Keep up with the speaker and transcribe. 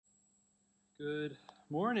Good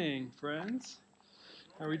morning, friends.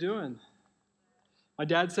 How are we doing? My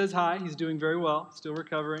dad says hi. He's doing very well, still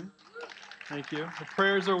recovering. Thank you. The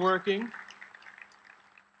prayers are working.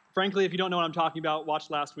 Frankly, if you don't know what I'm talking about,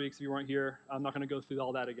 watch last week's if you weren't here. I'm not going to go through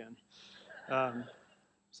all that again.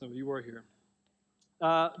 Some of you were here.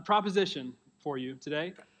 Proposition for you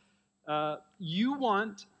today. You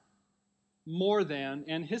want more than,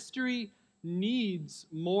 and history needs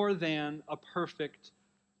more than a perfect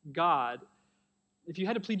God. If you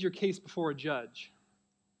had to plead your case before a judge,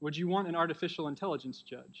 would you want an artificial intelligence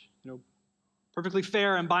judge? Perfectly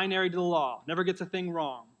fair and binary to the law, never gets a thing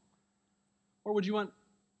wrong. Or would you want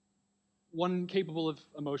one capable of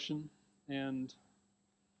emotion and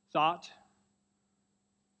thought,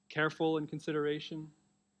 careful in consideration,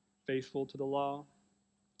 faithful to the law,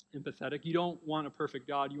 empathetic? You don't want a perfect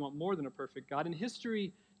God. You want more than a perfect God. And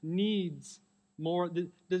history needs more.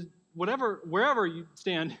 Wherever you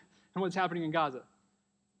stand and what's happening in Gaza,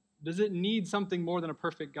 does it need something more than a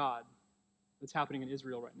perfect God that's happening in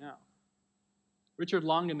Israel right now? Richard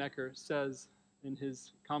Longenecker says in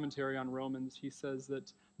his commentary on Romans, he says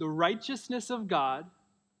that the righteousness of God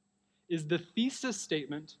is the thesis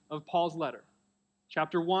statement of Paul's letter.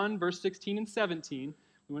 Chapter 1, verse 16 and 17.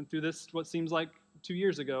 We went through this what seems like 2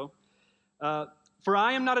 years ago. For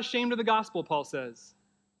I am not ashamed of the gospel, Paul says.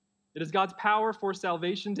 It is God's power for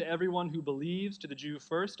salvation to everyone who believes, to the Jew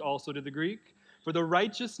first, also to the Greek. For the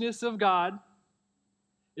righteousness of God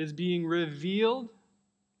is being revealed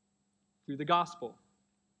through the gospel.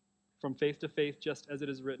 From faith to faith, just as it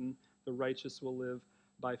is written, the righteous will live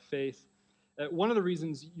by faith. One of the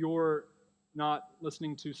reasons you're not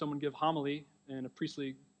listening to someone give homily in a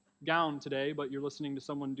priestly gown today, but you're listening to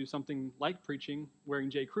someone do something like preaching wearing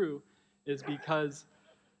J. Crew, is because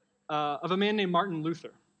of a man named Martin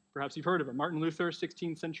Luther. Perhaps you've heard of him. Martin Luther,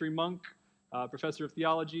 16th century monk, professor of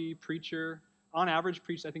theology, preacher. On average,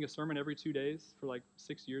 preached, I think, a sermon every 2 days for like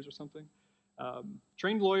 6 years or something.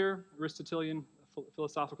 Trained lawyer, Aristotelian,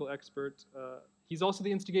 philosophical expert. He's also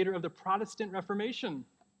the instigator of the Protestant Reformation.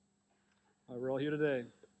 We're all here today.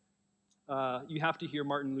 You have to hear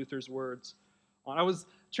Martin Luther's words. I was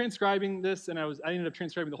transcribing this, and I ended up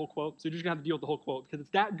transcribing the whole quote, so you're just going to have to deal with the whole quote, because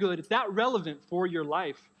it's that good, it's that relevant for your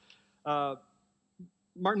life.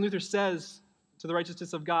 Martin Luther says to the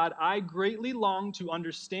righteousness of God, I greatly long to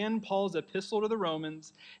understand Paul's epistle to the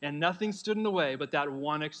Romans, and nothing stood in the way but that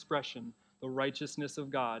one expression, the righteousness of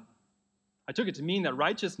God. I took it to mean that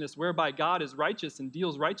righteousness whereby God is righteous and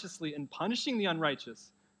deals righteously in punishing the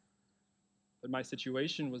unrighteous. But my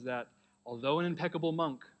situation was that, although an impeccable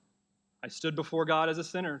monk, I stood before God as a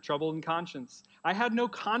sinner, troubled in conscience. I had no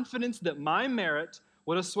confidence that my merit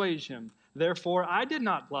would assuage him. Therefore, I did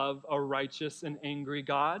not love a righteous and angry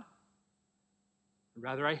God.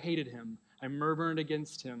 Rather, I hated him. I murmured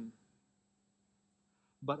against him.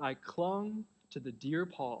 But I clung to the dear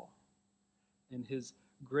Paul and his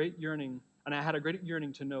great yearning, and I had a great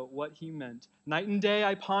yearning to know what he meant. Night and day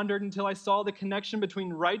I pondered until I saw the connection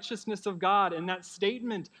between righteousness of God and that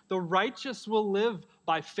statement, the righteous will live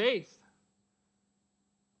by faith.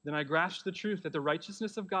 Then I grasped the truth that the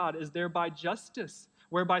righteousness of God is thereby justice,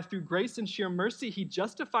 whereby through grace and sheer mercy he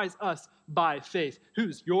justifies us by faith.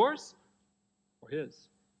 Whose? Yours or his?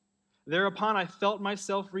 Thereupon I felt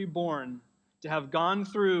myself reborn to have gone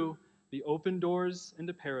through the open doors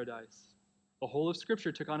into paradise. The whole of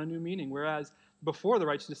Scripture took on a new meaning, whereas before the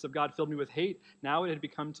righteousness of God filled me with hate, now it had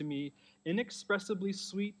become to me inexpressibly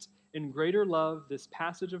sweet. In greater love, this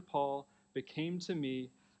passage of Paul became to me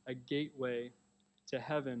a gateway to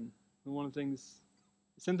heaven. And one of the things,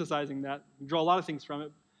 synthesizing that, you draw a lot of things from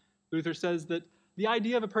it. Luther says that the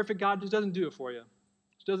idea of a perfect God just doesn't do it for you.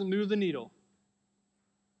 It just doesn't move the needle.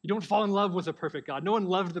 You don't fall in love with a perfect God. No one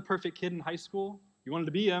loved the perfect kid in high school. You wanted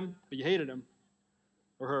to be him, but you hated him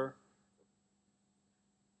or her.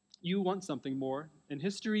 You want something more, and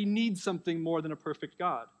history needs something more than a perfect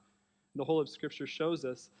God. The whole of Scripture shows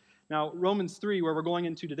us. Now, Romans 3, where we're going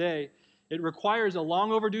into today, it requires a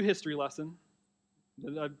long overdue history lesson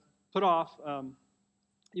that I put off,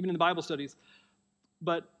 even in the Bible studies.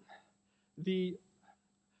 But the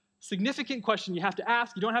significant question you have to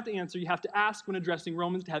ask, you don't have to answer, you have to ask when addressing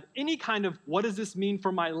Romans to have any kind of what does this mean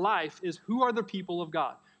for my life is who are the people of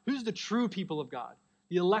God? Who's the true people of God?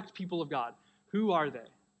 The elect people of God. Who are they?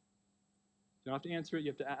 You don't have to answer it,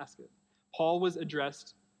 you have to ask it. Paul was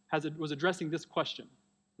addressing this question.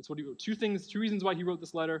 That's what he wrote. Two reasons why he wrote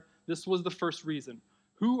this letter. This was the first reason.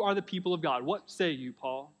 Who are the people of God? What say you,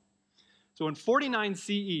 Paul? So in 49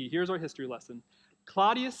 CE, here's our history lesson.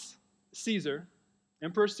 Claudius Caesar,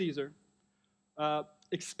 Emperor Caesar,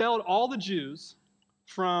 expelled all the Jews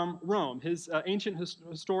from Rome. His ancient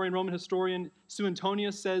historian, Roman historian,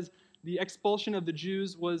 Suetonius, says the expulsion of the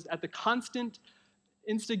Jews was at the constant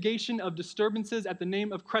instigation of disturbances at the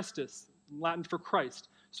name of Christus, Latin for Christ.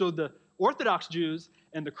 So the Orthodox Jews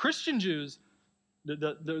and the Christian Jews, they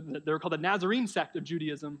were called the Nazarene sect of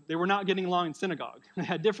Judaism, they were not getting along in synagogue. They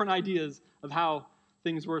had different ideas of how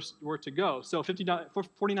things were to go. So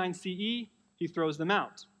 49 CE, he throws them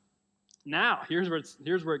out. Now, here's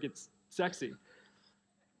where it gets sexy,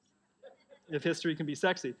 if history can be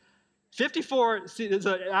sexy. 54,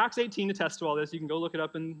 Acts 18 attests to all this. You can go look it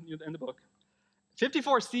up in the book.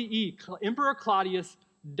 54 CE, Emperor Claudius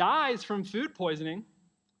dies from food poisoning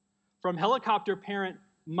from helicopter parent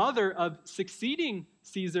mother of succeeding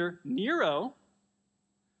Caesar, Nero,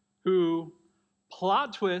 who,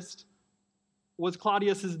 plot twist, was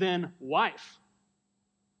Claudius's then wife.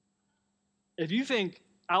 If you think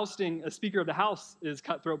ousting a Speaker of the House is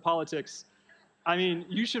cutthroat politics, I mean,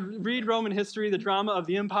 you should read Roman history, the drama of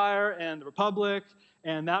the empire and the republic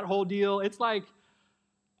and that whole deal. It's like,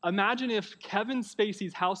 imagine if Kevin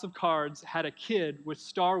Spacey's House of Cards had a kid with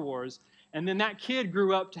Star Wars, and then that kid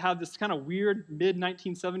grew up to have this kind of weird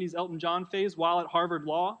mid-1970s Elton John phase while at Harvard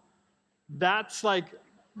Law. That's like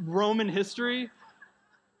Roman history,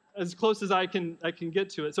 as close as I can get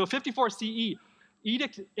to it. So 54 CE, the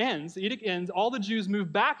edict ends, all the Jews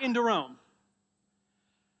move back into Rome.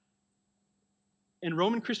 And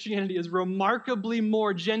Roman Christianity is remarkably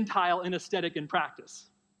more Gentile in aesthetic and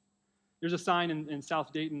practice. There's a sign in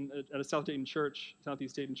South Dayton, at a South Dayton church,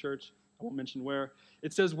 Southeast Dayton church, I won't mention where.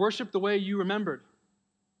 It says, worship the way you remembered.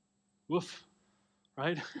 Woof,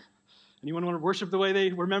 right? Anyone want to worship the way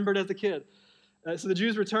they remembered as a kid? So the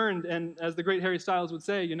Jews returned, and as the great Harry Styles would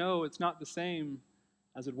say, it's not the same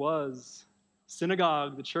as it was.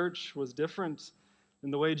 Synagogue, the church, was different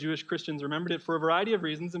than the way Jewish Christians remembered it for a variety of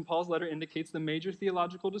reasons, and Paul's letter indicates the major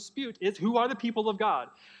theological dispute is who are the people of God?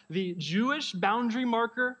 The Jewish boundary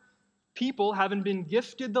marker people haven't been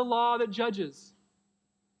gifted the law that judges,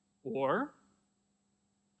 or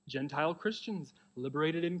Gentile Christians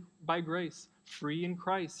liberated by grace, free in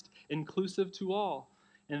Christ, inclusive to all.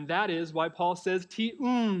 And that is why Paul says,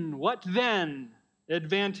 Ti'un, what then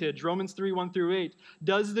advantage, Romans 3, 1 through 8,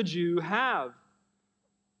 does the Jew have?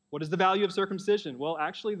 What is the value of circumcision? Well,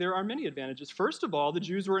 actually, there are many advantages. First of all, the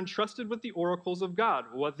Jews were entrusted with the oracles of God.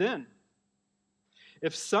 What then?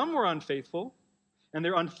 If some were unfaithful, and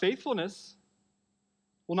their unfaithfulness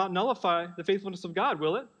will not nullify the faithfulness of God,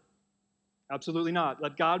 will it? Absolutely not.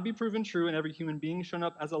 Let God be proven true and every human being shown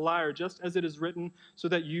up as a liar, just as it is written, so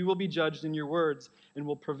that you will be judged in your words and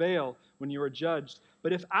will prevail when you are judged.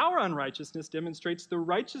 But if our unrighteousness demonstrates the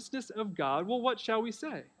righteousness of God, well, what shall we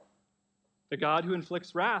say? The God who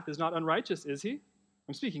inflicts wrath is not unrighteous, is he?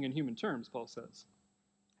 I'm speaking in human terms, Paul says.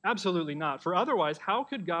 Absolutely not. For otherwise, how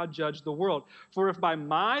could God judge the world? For if by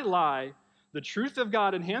my lie the truth of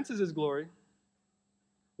God enhances his glory,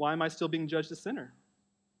 why am I still being judged a sinner?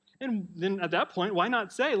 And then at that point, why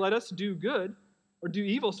not say, let us do good or do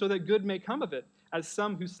evil so that good may come of it? As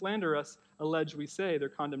some who slander us allege we say, their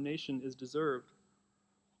condemnation is deserved.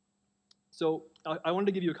 So I wanted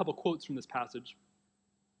to give you a couple quotes from this passage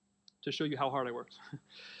to show you how hard I worked.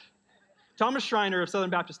 Thomas Schreiner of Southern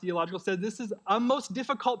Baptist Theological said this is a most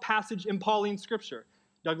difficult passage in Pauline scripture.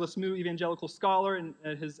 Douglas Moo, evangelical scholar, in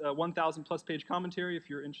his 1,000-plus page commentary, if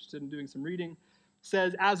you're interested in doing some reading,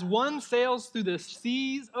 says, as one sails through the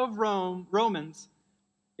seas of Romans,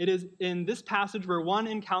 it is in this passage where one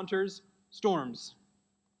encounters storms.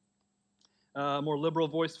 A more liberal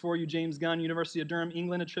voice for you, James Gunn, University of Durham,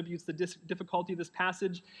 England, attributes the difficulty of this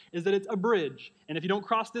passage is that it's a bridge. And if you don't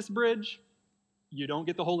cross this bridge, you don't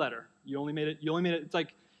get the whole letter. You only made it, it's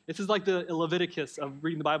like, this is like the Leviticus of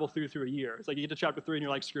reading the Bible through a year. It's like you get to chapter 3 and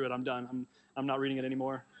you're like, screw it, I'm done. I'm not reading it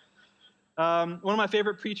anymore. One of my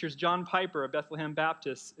favorite preachers, John Piper of Bethlehem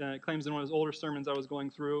Baptist, claims in one of his older sermons I was going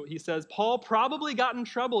through, he says, Paul probably got in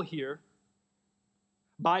trouble here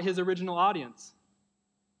by his original audience.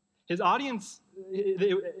 His audience,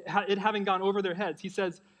 it having gone over their heads, he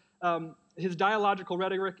says, his dialogical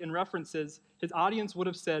rhetoric and references, his audience would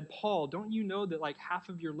have said, Paul, don't you know that like half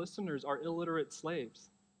of your listeners are illiterate slaves?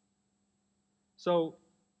 So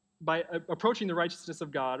by approaching the righteousness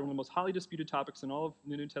of God, one of the most highly disputed topics in all of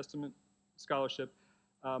the New Testament scholarship,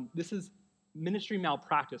 this is ministry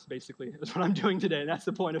malpractice, basically, is what I'm doing today. And that's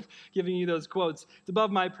the point of giving you those quotes. It's above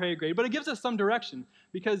my pay grade, but it gives us some direction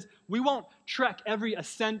because we won't trek every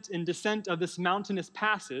ascent and descent of this mountainous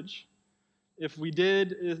passage. If we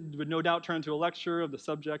did, it would no doubt turn into a lecture of the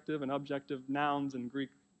subjective and objective nouns and Greek.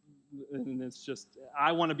 And it's just,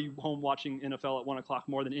 I want to be home watching NFL at 1 o'clock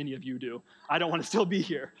more than any of you do. I don't want to still be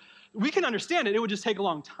here. we can understand it. It would just take a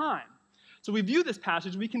long time. So we view this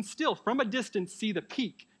passage, we can still, from a distance, see the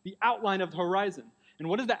peak, the outline of the horizon. And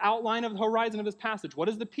what is the outline of the horizon of this passage? What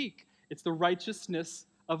is the peak? It's the righteousness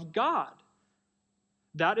of God.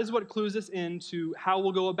 That is what clues us into how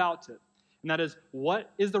we'll go about it. And that is,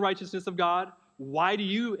 what is the righteousness of God? Why do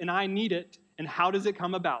you and I need it? And how does it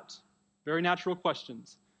come about? Very natural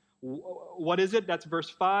questions. What is it? That's verse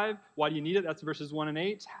 5. Why do you need it? That's verses 1 and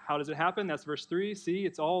 8. How does it happen? That's verse 3. See,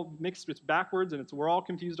 it's all mixed, it's backwards, and we're all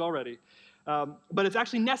confused already. But it's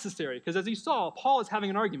actually necessary, because as you saw, Paul is having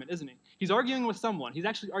an argument, isn't he? He's arguing with someone. He's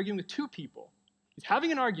actually arguing with two people. He's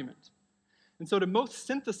having an argument. And so to most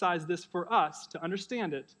synthesize this for us, to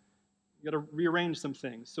understand it, you've got to rearrange some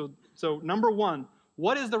things. So number one,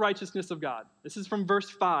 what is the righteousness of God? This is from verse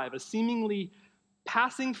 5, a seemingly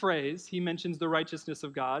passing phrase. He mentions the righteousness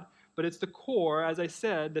of God, but it's the core, as I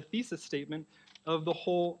said, the thesis statement of the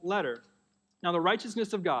whole letter. Now, the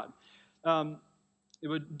righteousness of God. It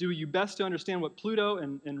would do you best to understand what Plato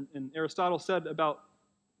and Aristotle said about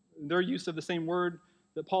their use of the same word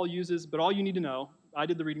that Paul uses, but all you need to know, I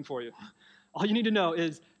did the reading for you, all you need to know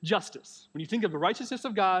is justice. When you think of the righteousness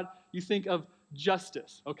of God, you think of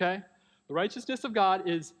justice, okay? The righteousness of God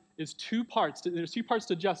is two parts. There's two parts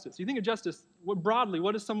to justice. You think of justice, broadly,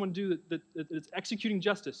 what does someone do that is executing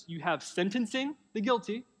justice? You have sentencing the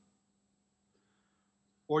guilty,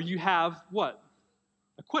 or you have what?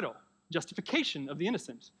 Acquittal, justification of the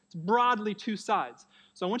innocent. It's broadly two sides.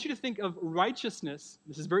 So I want you to think of righteousness.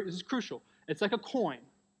 This is crucial. It's like a coin,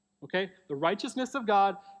 okay? The righteousness of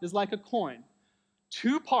God is like a coin.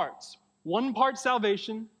 Two parts. One part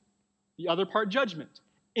salvation, the other part judgment.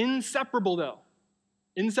 Inseparable, though.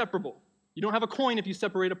 Inseparable. You don't have a coin if you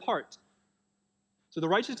separate a part. So the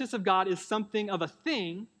righteousness of God is something of a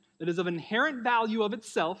thing that is of inherent value of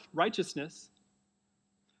itself, righteousness,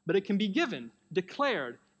 but it can be given,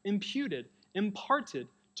 declared, imputed, imparted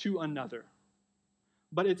to another.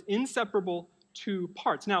 But it's inseparable two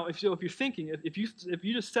parts. Now, if you're thinking, if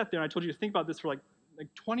you just sat there and I told you to think about this for like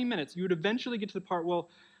 20 minutes, you would eventually get to the part, well,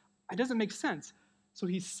 it doesn't make sense. So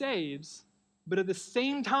he saves, but at the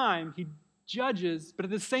same time, he judges, but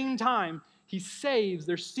at the same time, he saves.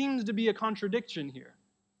 There seems to be a contradiction here.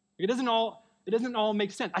 It doesn't all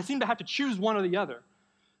make sense. I seem to have to choose one or the other.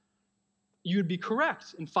 You'd be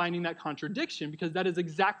correct in finding that contradiction, because that is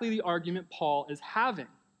exactly the argument Paul is having.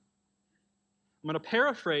 I'm going to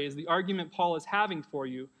paraphrase the argument Paul is having for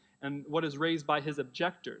you and what is raised by his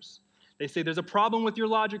objectors. They say, there's a problem with your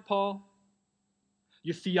logic, Paul.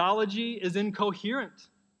 Your theology is incoherent.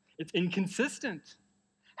 It's inconsistent.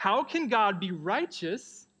 How can God be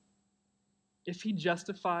righteous if he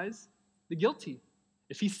justifies the guilty,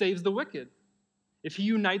 if he saves the wicked, if he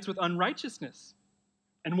unites with unrighteousness?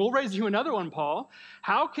 And we'll raise you another one, Paul.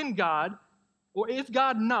 How can God, or is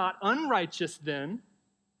God not unrighteous then,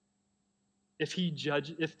 if he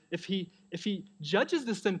judges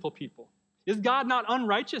the sinful people? Is God not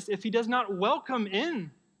unrighteous if he does not welcome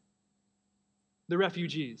in the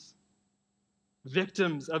refugees,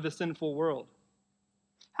 victims of the sinful world?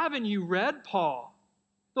 Haven't you read, Paul?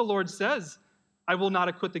 The Lord says, I will not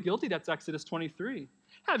acquit the guilty. That's Exodus 23.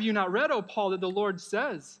 Have you not read, O Paul, that the Lord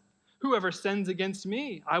says, whoever sins against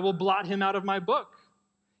me, I will blot him out of my book.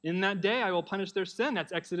 In that day I will punish their sin.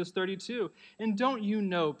 That's Exodus 32. And don't you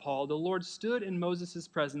know, Paul, the Lord stood in Moses'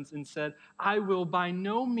 presence and said, I will by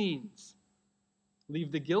no means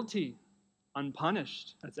leave the guilty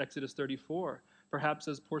unpunished. That's Exodus 34. Perhaps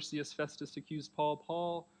as Porcius Festus accused Paul,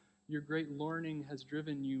 Paul, your great learning has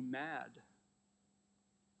driven you mad.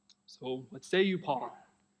 So what say you, Paul?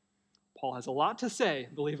 Paul has a lot to say,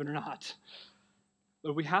 believe it or not.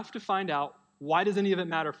 But we have to find out, why does any of it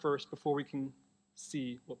matter first before we can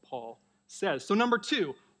see what Paul says? So number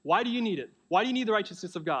two, why do you need it? Why do you need the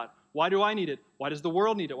righteousness of God? Why do I need it? Why does the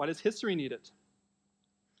world need it? Why does history need it?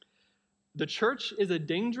 The church is a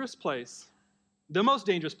dangerous place, the most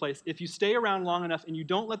dangerous place, if you stay around long enough and you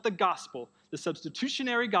don't let the gospel, the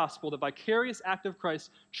substitutionary gospel, the vicarious act of Christ,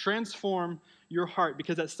 transform your heart.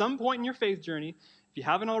 Because at some point in your faith journey, if you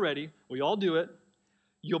haven't already, we all do it,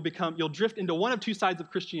 you'll drift into one of two sides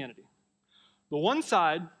of Christianity. The one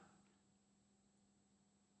side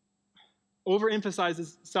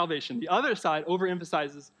overemphasizes salvation. The other side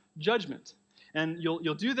overemphasizes judgment. And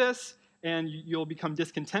you'll do this, and you'll become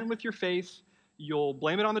discontent with your faith. You'll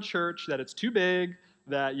blame it on the church, that it's too big,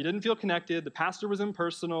 that you didn't feel connected, the pastor was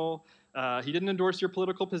impersonal, he didn't endorse your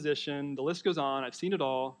political position, the list goes on, I've seen it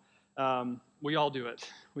all. We all do it.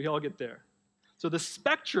 We all get there. So the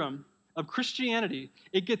spectrum of Christianity,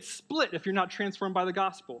 it gets split if you're not transformed by the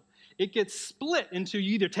gospel. It gets split into,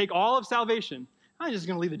 you either take all of salvation, I'm just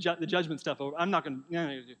going to leave the judgment stuff over. I'm not going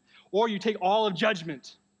to. Or you take all of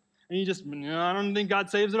judgment, and you just, I don't think God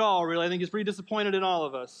saves it all, really. I think he's pretty disappointed in all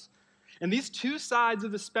of us. And these two sides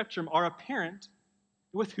of the spectrum are apparent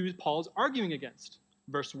with who Paul's arguing against.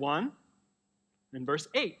 Verse 1 and verse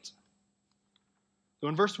 8. So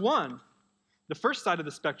in verse 1, the first side of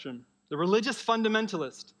the spectrum, the religious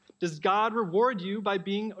fundamentalist. Does God reward you by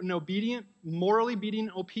being an obedient, morally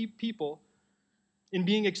obedient people in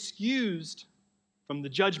being excused from the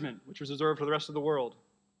judgment which was reserved for the rest of the world?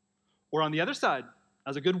 Or on the other side,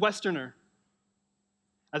 as a good Westerner,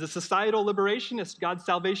 as a societal liberationist, God's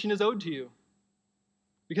salvation is owed to you.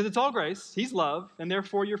 Because it's all grace, he's love, and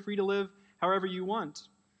therefore you're free to live however you want.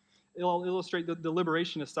 I'll illustrate the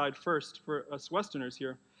liberationist side first for us Westerners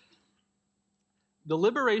here. The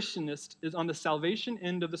liberationist is on the salvation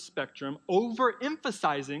end of the spectrum,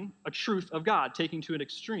 overemphasizing a truth of God, taking to an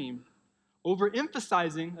extreme,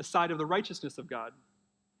 overemphasizing a side of the righteousness of God.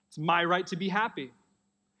 It's my right to be happy.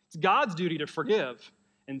 It's God's duty to forgive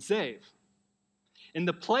and save. In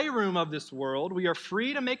the playroom of this world, we are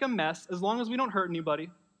free to make a mess as long as we don't hurt anybody.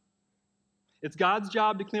 It's God's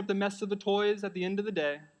job to clean up the mess of the toys at the end of the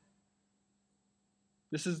day.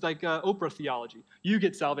 This is like Oprah theology. You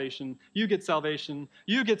get salvation, you get salvation,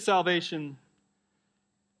 you get salvation.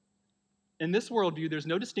 In this worldview, there's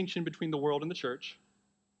no distinction between the world and the church.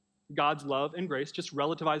 God's love and grace just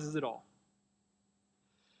relativizes it all.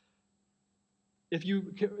 If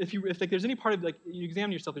there's any part of, you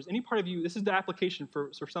examine yourself, there's any part of you, this is the application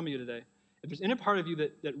for some of you today. If there's any part of you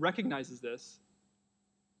that recognizes this,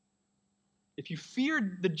 if you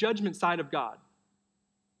fear the judgment side of God,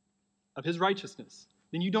 of his righteousness,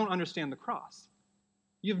 then you don't understand the cross.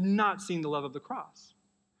 You have not seen the love of the cross.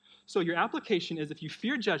 So your application is, if you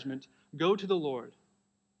fear judgment, go to the Lord.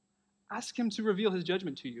 Ask him to reveal his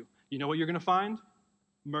judgment to you. You know what you're going to find?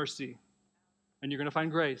 Mercy. And you're going to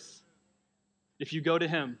find grace if you go to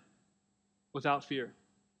him without fear.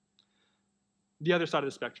 The other side of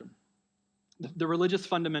the spectrum, the religious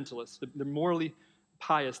fundamentalists, the morally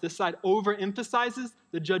pious, this side overemphasizes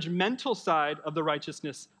the judgmental side of the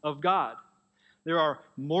righteousness of God. There are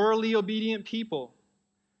morally obedient people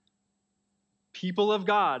of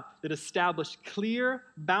God, that establish clear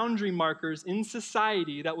boundary markers in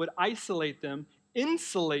society that would insulate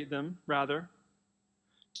them,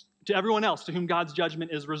 to everyone else to whom God's judgment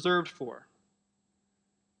is reserved for.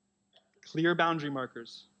 Clear boundary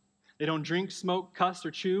markers. They don't drink, smoke, cuss, or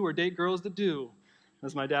chew, or date girls that do,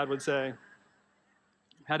 as my dad would say.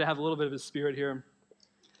 Had to have a little bit of his spirit here.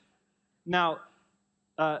 Now,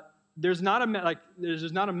 there's not a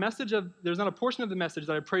portion of the message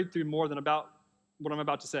that I prayed through more than about what I'm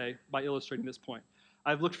about to say by illustrating this point.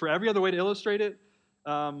 I've looked for every other way to illustrate it,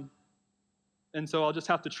 and so I'll just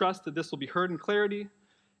have to trust that this will be heard in clarity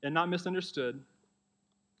and not misunderstood,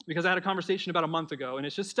 because I had a conversation about a month ago, and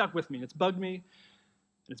it's just stuck with me. It's bugged me,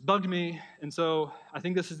 and so I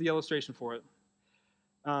think this is the illustration for it.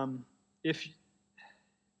 If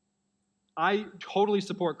I totally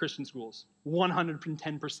support Christian schools,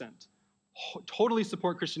 110%. Totally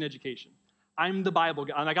support Christian education. I'm the Bible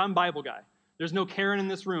guy. I'm Bible guy. There's no Karen in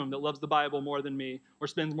this room that loves the Bible more than me or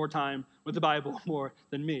spends more time with the Bible more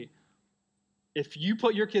than me. If you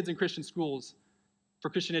put your kids in Christian schools for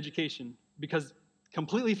Christian education, because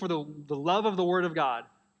completely for the love of the Word of God,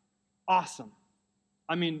 awesome.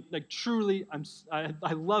 I mean, truly,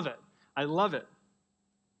 I love it. I love it.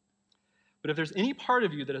 But if there's any part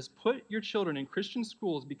of you that has put your children in Christian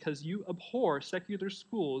schools because you abhor secular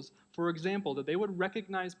schools, for example, that they would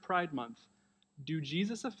recognize Pride Month, do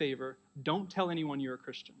Jesus a favor, don't tell anyone you're a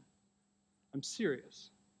Christian. I'm serious.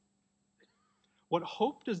 What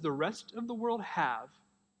hope does the rest of the world have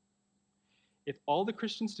if all the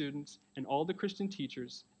Christian students and all the Christian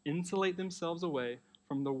teachers insulate themselves away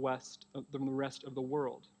from the rest of the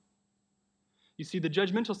world? You see, the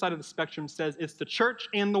judgmental side of the spectrum says it's the church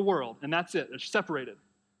and the world, and that's it. They're separated.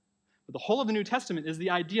 But the whole of the New Testament is the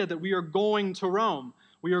idea that we are going to Rome.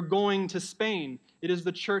 We are going to Spain. It is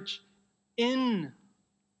the church in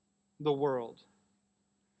the world.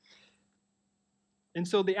 And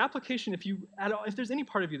so the application, if there's any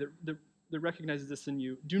part of you that recognizes this in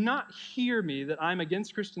you, do not hear me that I'm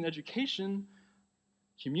against Christian education,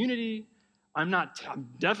 community. I'm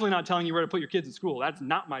definitely not telling you where to put your kids in school. That's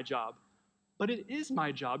not my job. But it is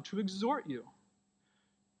my job to exhort you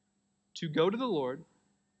to go to the Lord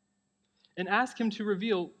and ask him to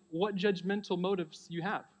reveal what judgmental motives you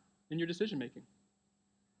have in your decision-making.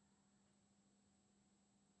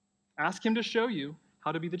 Ask him to show you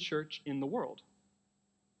how to be the church in the world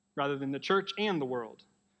rather than the church and the world,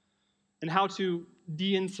 and how to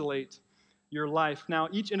de-insulate your life. Now,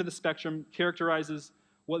 each end of the spectrum characterizes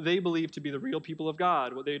what they believe to be the real people of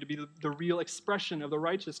God, what they to be the real expression of the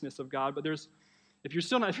righteousness of God. But if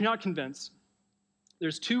you're not convinced,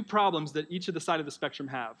 there's two problems that each of the side of the spectrum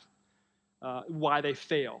have, why they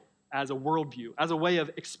fail as a worldview, as a way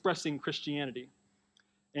of expressing Christianity.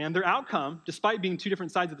 And their outcome, despite being two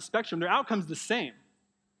different sides of the spectrum, their outcome's the same.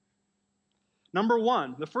 Number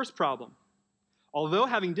one, the first problem. Although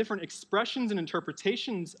having different expressions and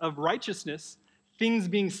interpretations of righteousness, things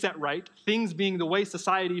being set right, things being the way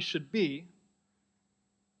society should be,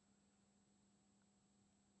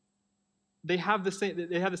 they have the same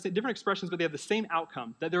different expressions, but they have the same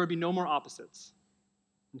outcome, that there would be no more opposites.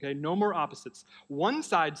 Okay, no more opposites. One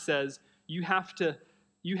side says you have to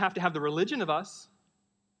have the religion of us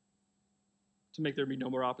to make there be no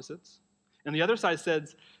more opposites. And the other side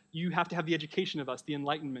says you have to have the education of us, the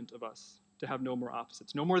enlightenment of us, to have no more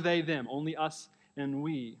opposites. No more they, them, only us and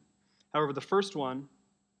we. However, the first one,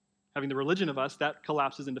 having the religion of us, that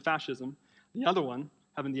collapses into fascism. The other one,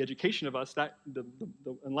 having the education of us, that the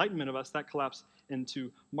enlightenment of us, that collapses into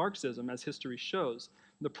Marxism, as history shows.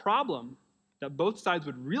 The problem that both sides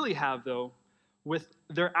would really have, though, with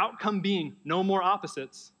their outcome being no more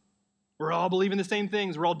opposites, we're all believing the same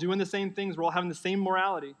things, we're all doing the same things, we're all having the same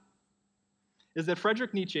morality, is that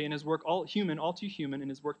Friedrich Nietzsche, in his work All Too Human, in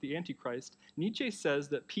his work The Antichrist, Nietzsche says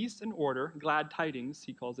that peace and order, glad tidings,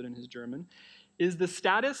 he calls it in his German, is the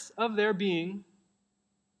status of there being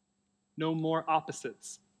no more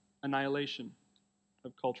opposites, annihilation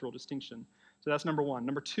of cultural distinction. So that's number one.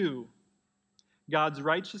 Number two, God's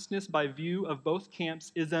righteousness by view of both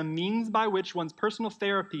camps is a means by which one's personal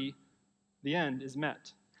therapy, the end, is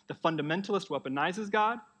met. The fundamentalist weaponizes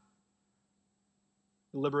God.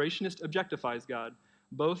 The liberationist objectifies God.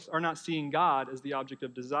 Both are not seeing God as the object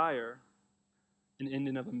of desire, an end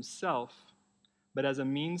in of himself, but as a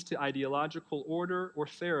means to ideological order or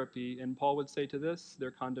therapy. And Paul would say to this,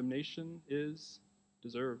 their condemnation is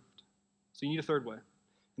deserved. So you need a third way,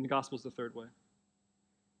 and the gospel is the third way.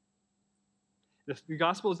 The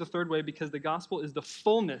gospel is the third way because the gospel is the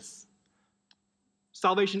fullness,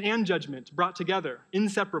 salvation and judgment brought together,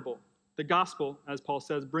 inseparable. The gospel, as Paul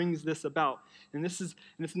says, brings this about. And it's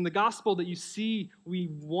in the gospel that you see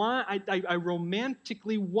I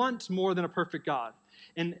romantically want more than a perfect God.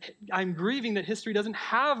 And I'm grieving that history doesn't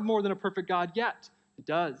have more than a perfect God yet. It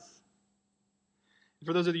does.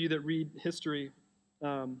 For those of you that read history,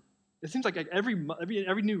 it seems like every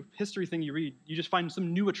new history thing you read, you just find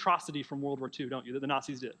some new atrocity from World War II, don't you, that the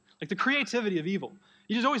Nazis did. Like the creativity of evil.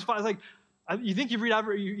 You just always find, you think you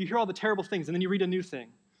hear all the terrible things, and then you read a new thing.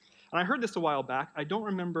 And I heard this a while back. I don't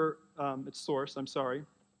remember its source. I'm sorry.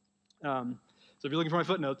 So if you're looking for my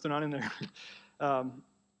footnotes, they're not in there.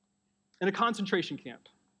 In a concentration camp,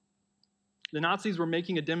 the Nazis were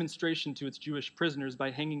making a demonstration to its Jewish prisoners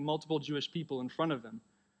by hanging multiple Jewish people in front of them,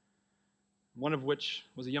 one of which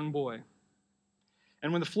was a young boy.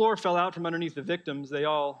 And when the floor fell out from underneath the victims, they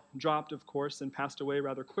all dropped, of course, and passed away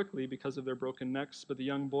rather quickly because of their broken necks. But the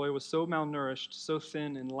young boy was so malnourished, so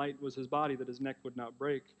thin and light was his body that his neck would not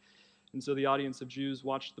break. And so the audience of Jews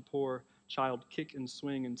watched the poor child kick and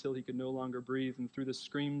swing until he could no longer breathe. And through the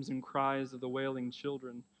screams and cries of the wailing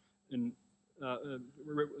children in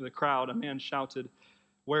the crowd, a man shouted,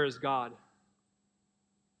 "Where is God?"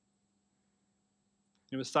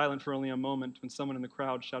 It was silent for only a moment when someone in the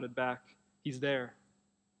crowd shouted back, "He's there,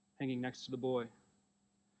 hanging next to the boy."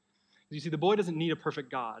 You see, the boy doesn't need a perfect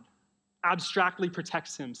God. Abstractly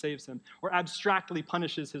protects him, saves him, or abstractly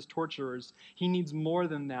punishes his torturers. He needs more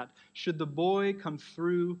than that. Should the boy come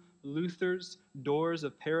through Luther's doors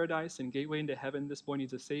of paradise and gateway into heaven, this boy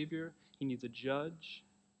needs a savior, he needs a judge,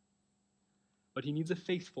 but he needs a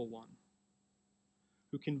faithful one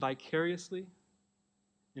who can vicariously,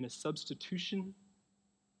 in a substitution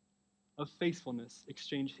of faithfulness,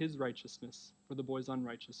 exchange his righteousness for the boy's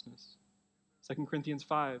unrighteousness. 2 Corinthians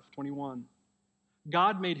 5:21.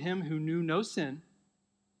 God made him who knew no sin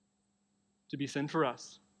to be sin for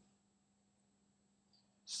us,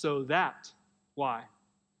 so that, why?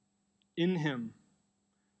 In him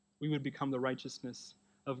we would become the righteousness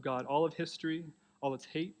of God. All of history, all its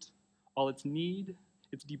hate, all its need,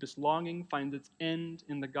 its deepest longing finds its end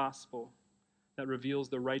in the gospel that reveals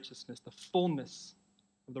the righteousness, the fullness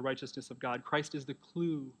of the righteousness of God. Christ is the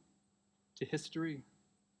clue to history.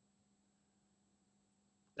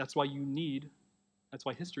 That's why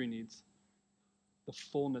history needs the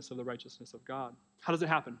fullness of the righteousness of God. How does it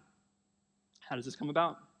happen? How does this come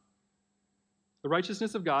about? The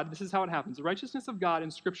righteousness of God, this is how it happens. The righteousness of God in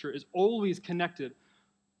Scripture is always connected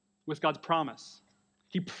with God's promise.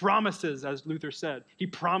 He promises, as Luther said, he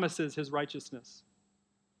promises his righteousness.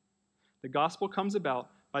 The gospel comes about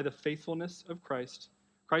by the faithfulness of Christ.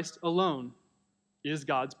 Christ alone is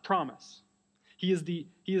God's promise. He is the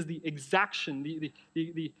exaction,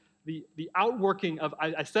 the outworking of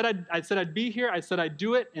I said I'd be here, I said I'd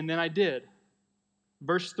do it, and then I did.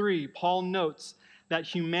 Verse 3, Paul notes that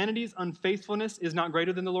humanity's unfaithfulness is not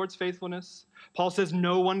greater than the Lord's faithfulness. Paul says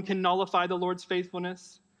no one can nullify the Lord's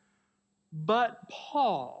faithfulness. But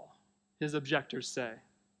Paul, his objectors say,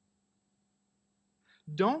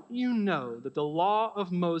 don't you know that the law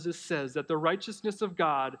of Moses says that the righteousness of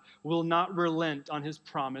God will not relent on his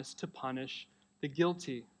promise to punish the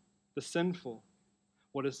guilty, the sinful?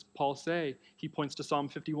 What does Paul say? He points to Psalm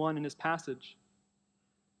 51 in his passage.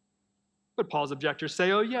 But Paul's objectors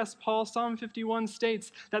say, oh yes, Paul, Psalm 51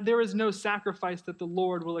 states that there is no sacrifice that the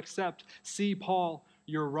Lord will accept. See, Paul,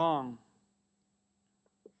 you're wrong.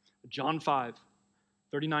 John 5,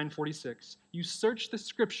 39, 46. You search the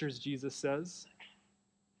scriptures, Jesus says.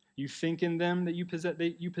 You think in them that you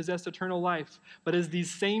possess eternal life. But as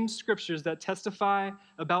these same scriptures that testify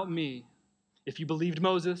about me, if you believed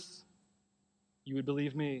Moses, you would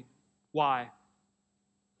believe me. Why?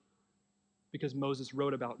 Because Moses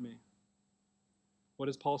wrote about me. What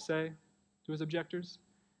does Paul say to his objectors?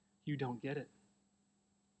 You don't get it.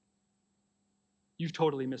 You've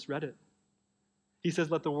totally misread it. He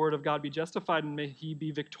says, let the word of God be justified, and may he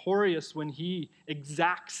be victorious when he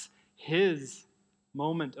exacts his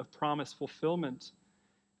moment of promise fulfillment.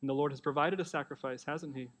 And the Lord has provided a sacrifice,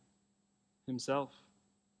 hasn't he? Himself.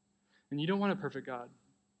 And you don't want a perfect God.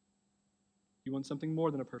 You want something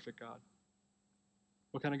more than a perfect God.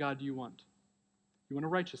 What kind of God do you want? You want a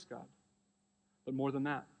righteous God. But more than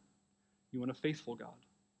that, you want a faithful God.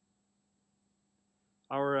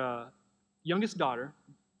 Our youngest daughter,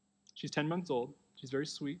 she's 10 months old. She's very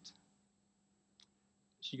sweet.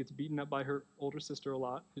 She gets beaten up by her older sister a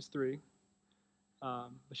lot, who's 3. But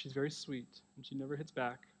she's very sweet, and she never hits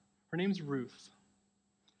back. Her name's Ruth.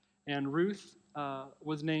 And Ruth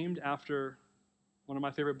was named after one of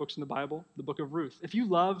my favorite books in the Bible, the book of Ruth. If you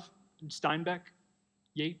love Steinbeck,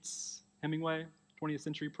 Yeats, Hemingway, 20th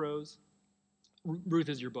century prose, Ruth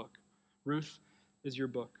is your book. Ruth is your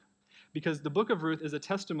book. Because the book of Ruth is a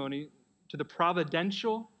testimony to the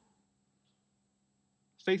providential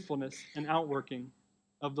faithfulness and outworking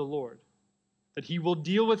of the Lord. That he will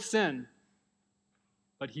deal with sin,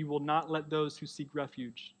 but he will not let those who seek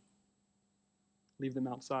refuge leave them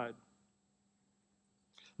outside.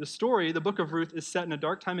 The story, the book of Ruth, is set in a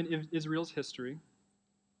dark time in Israel's history,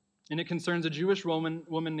 and it concerns a Jewish woman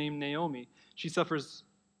named Naomi. She suffers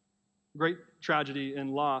great tragedy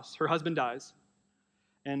and loss. Her husband dies,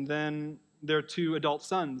 and then their 2 adult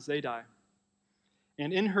sons, they die.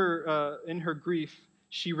 And in her grief,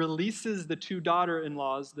 she releases the 2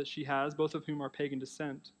 daughter-in-laws that she has, both of whom are pagan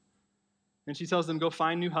descent. And she tells them, go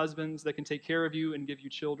find new husbands that can take care of you and give you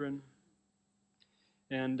children.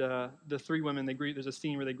 And the 3 women, they grieve. There's a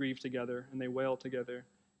scene where they grieve together and they wail together.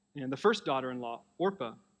 And the first daughter-in-law,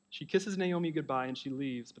 Orpah, she kisses Naomi goodbye and she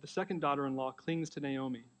leaves. But the second daughter-in-law clings to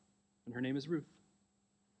Naomi, and her name is Ruth.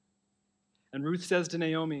 And Ruth says to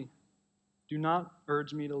Naomi, do not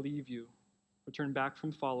urge me to leave you or turn back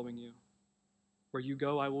from following you. Where you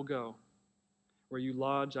go, I will go. Where you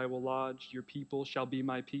lodge, I will lodge. Your people shall be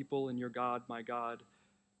my people, and your God, my God.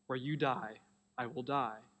 Where you die, I will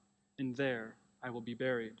die, and there I will be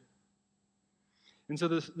buried. And so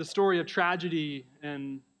the story of tragedy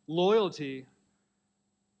and loyalty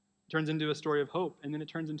turns into a story of hope, and then it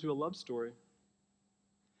turns into a love story.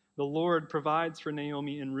 The Lord provides for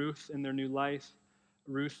Naomi and Ruth in their new life.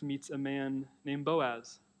 Ruth meets a man named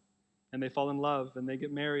Boaz, and they fall in love, and they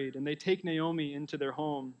get married, and they take Naomi into their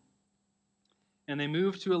home, and they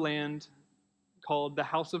move to a land called the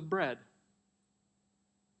House of Bread,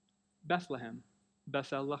 Bethlehem,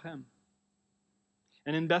 Bethlehem.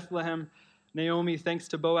 And in Bethlehem, Naomi, thanks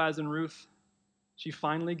to Boaz and Ruth, she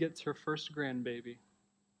finally gets her first grandbaby,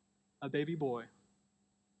 a baby boy.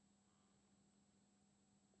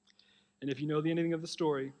 And if you know anything of the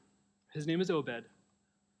story, his name is Obed.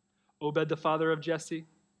 Obed, the father of Jesse,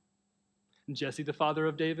 and Jesse, the father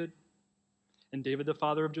of David, and David, the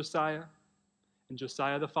father of Josiah, and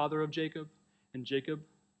Josiah, the father of Jacob, and Jacob,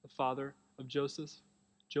 the father of Joseph,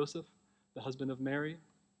 the husband of Mary,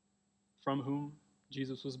 from whom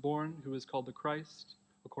Jesus was born, who is called the Christ,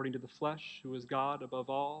 according to the flesh, who is God above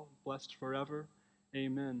all, blessed forever.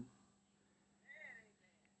 Amen.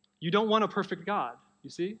 You don't want a perfect God, you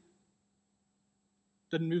see?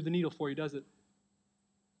 Doesn't move the needle for you, does it?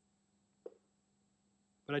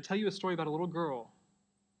 But I tell you a story about a little girl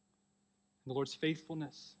and the Lord's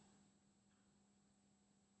faithfulness.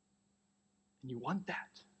 And you want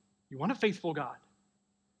that. You want a faithful God.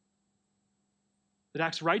 that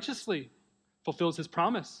acts righteously, fulfills his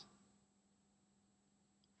promise.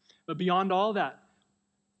 But beyond all that,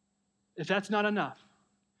 if that's not enough,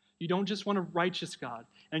 you don't just want a righteous God,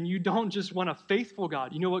 and you don't just want a faithful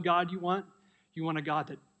God. You know what God you want? You want a God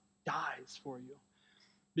that dies for you.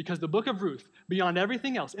 Because the book of Ruth, beyond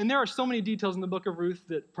everything else, and there are so many details in the book of Ruth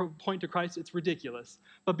that point to Christ, it's ridiculous.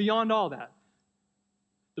 But beyond all that,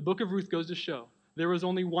 the book of Ruth goes to show there was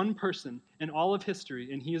only one person in all of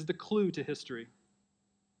history, and he is the clue to history,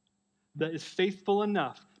 that is faithful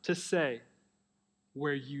enough to say,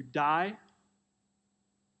 where you die,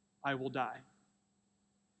 I will die.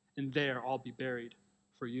 And there I'll be buried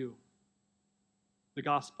for you. The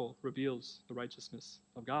gospel reveals the righteousness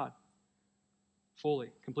of God fully,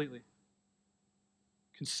 completely,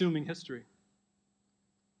 consuming history.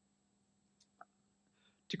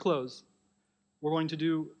 To close, we're going to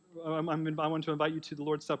do, I want to invite you to the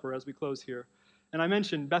Lord's Supper as we close here. And I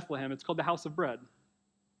mentioned Bethlehem. It's called the house of bread.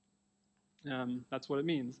 That's what it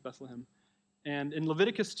means, Bethlehem. And in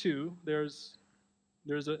Leviticus 2, there's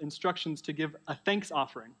instructions to give a thanks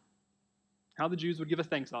offering, how the Jews would give a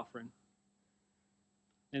thanks offering.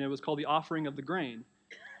 And it was called the offering of the grain.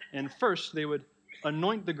 And first, they would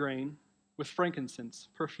anoint the grain with frankincense,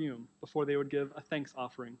 perfume, before they would give a thanks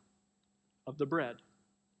offering of the bread.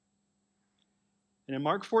 And in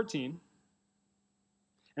Mark 14,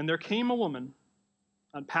 and there came a woman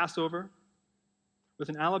on Passover with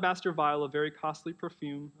an alabaster vial of very costly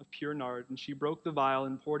perfume of pure nard, and she broke the vial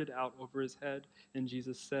and poured it out over his head. And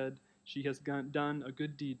Jesus said, "She has done a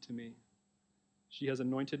good deed to me. She has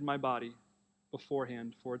anointed my body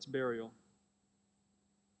beforehand for its burial."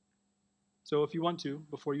 So if you want to,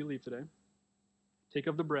 before you leave today, take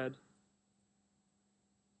of the bread,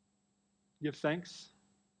 give thanks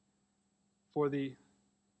for the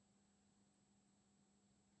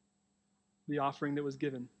offering that was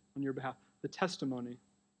given on your behalf, the testimony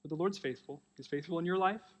that the Lord's faithful. He's faithful in your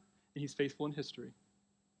life, and he's faithful in history.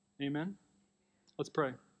 Amen? Let's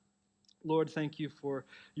pray. Lord, thank you for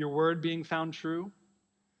your word being found true.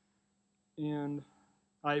 And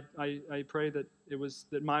I pray that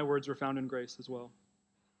that my words were found in grace as well.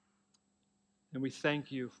 And we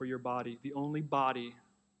thank you for your body, the only body,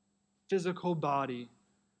 physical body,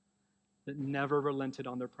 that never relented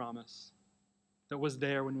on their promise, that was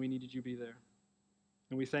there when we needed you to be there.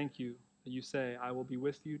 And we thank you that you say, "I will be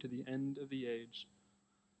with you to the end of the age."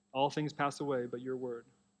 All things pass away, but your word.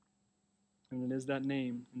 And it is that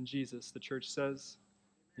name in Jesus, the church says,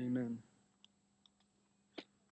 amen.